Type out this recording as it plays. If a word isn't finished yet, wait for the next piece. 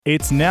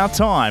It's now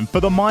time for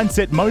the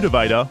Mindset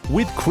Motivator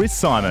with Chris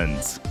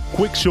Simons.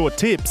 Quick short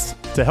tips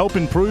to help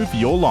improve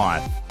your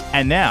life.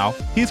 And now,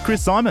 here's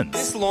Chris Simons.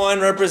 This line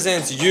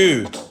represents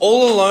you,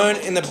 all alone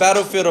in the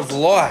battlefield of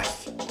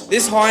life.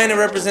 This hyena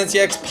represents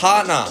your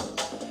ex-partner,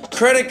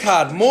 credit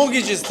card,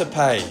 mortgages to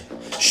pay,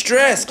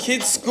 stress,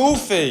 kids' school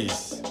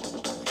fees,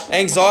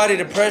 anxiety,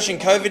 depression,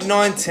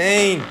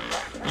 COVID-19,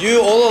 you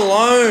all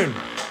alone,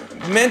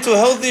 mental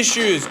health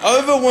issues,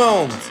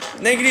 overwhelmed,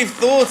 negative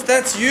thoughts,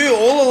 that's you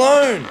all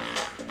alone.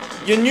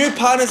 Your new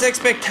partner's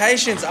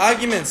expectations,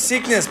 arguments,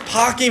 sickness,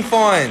 parking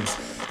fines,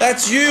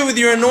 that's you with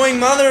your annoying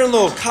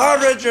mother-in-law, car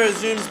retro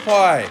zooms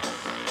pie,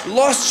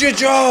 lost your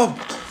job,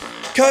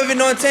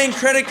 COVID-19,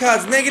 credit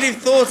cards, negative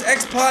thoughts,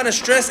 ex-partner,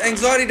 stress,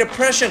 anxiety,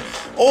 depression,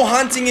 all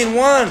hunting in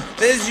one.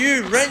 There's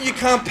you, rent you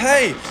can't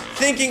pay,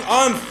 thinking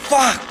I'm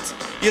fucked.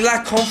 You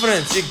lack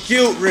confidence, your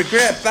guilt,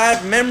 regret,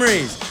 bad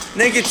memories,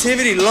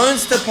 negativity,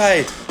 loans to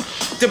pay,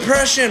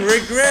 depression,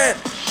 regret,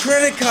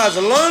 credit cards,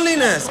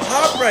 loneliness,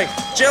 heartbreak,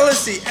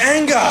 jealousy,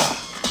 anger,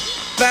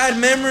 bad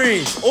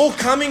memories, all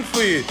coming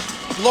for you.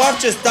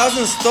 Life just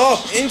doesn't stop.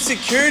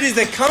 Insecurities,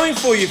 they're coming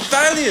for you.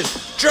 Failures,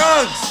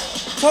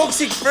 drugs,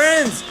 toxic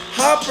friends,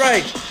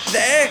 heartbreak, the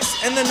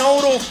ex and the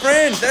know-it-all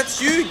friend. That's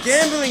you.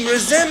 Gambling,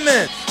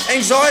 resentment,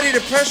 anxiety,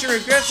 depression,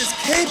 regrets just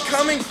keep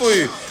coming for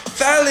you.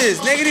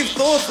 Failures, negative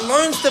thoughts,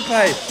 loans to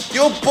pay,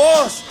 your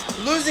boss,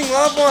 losing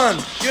loved ones,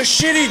 your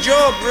shitty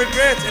job,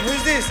 regrets, and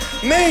who's this?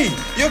 Me,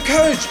 your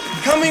coach,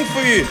 coming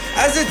for you.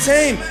 As a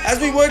team, as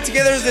we work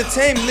together as a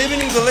team,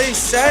 limiting beliefs,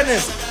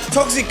 sadness,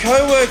 toxic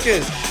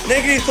co-workers,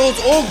 negative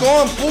thoughts, all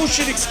gone,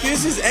 bullshit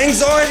excuses,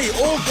 anxiety,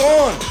 all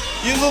gone.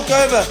 You look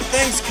over,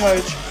 thanks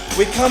coach.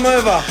 We come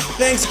over,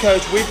 thanks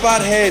coach, we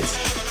butt heads.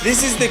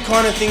 This is the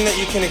kind of thing that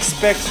you can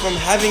expect from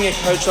having a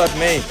coach like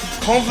me.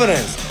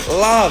 Confidence,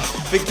 love,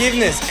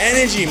 forgiveness,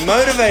 energy,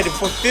 motivated,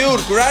 fulfilled,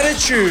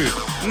 gratitude.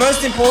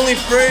 Most importantly,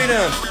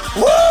 freedom.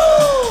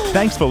 Woo!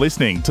 Thanks for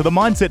listening to the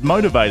Mindset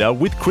Motivator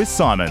with Chris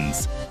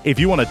Simons. If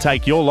you want to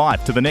take your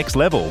life to the next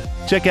level,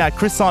 check out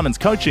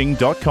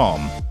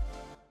chrissimonscoaching.com.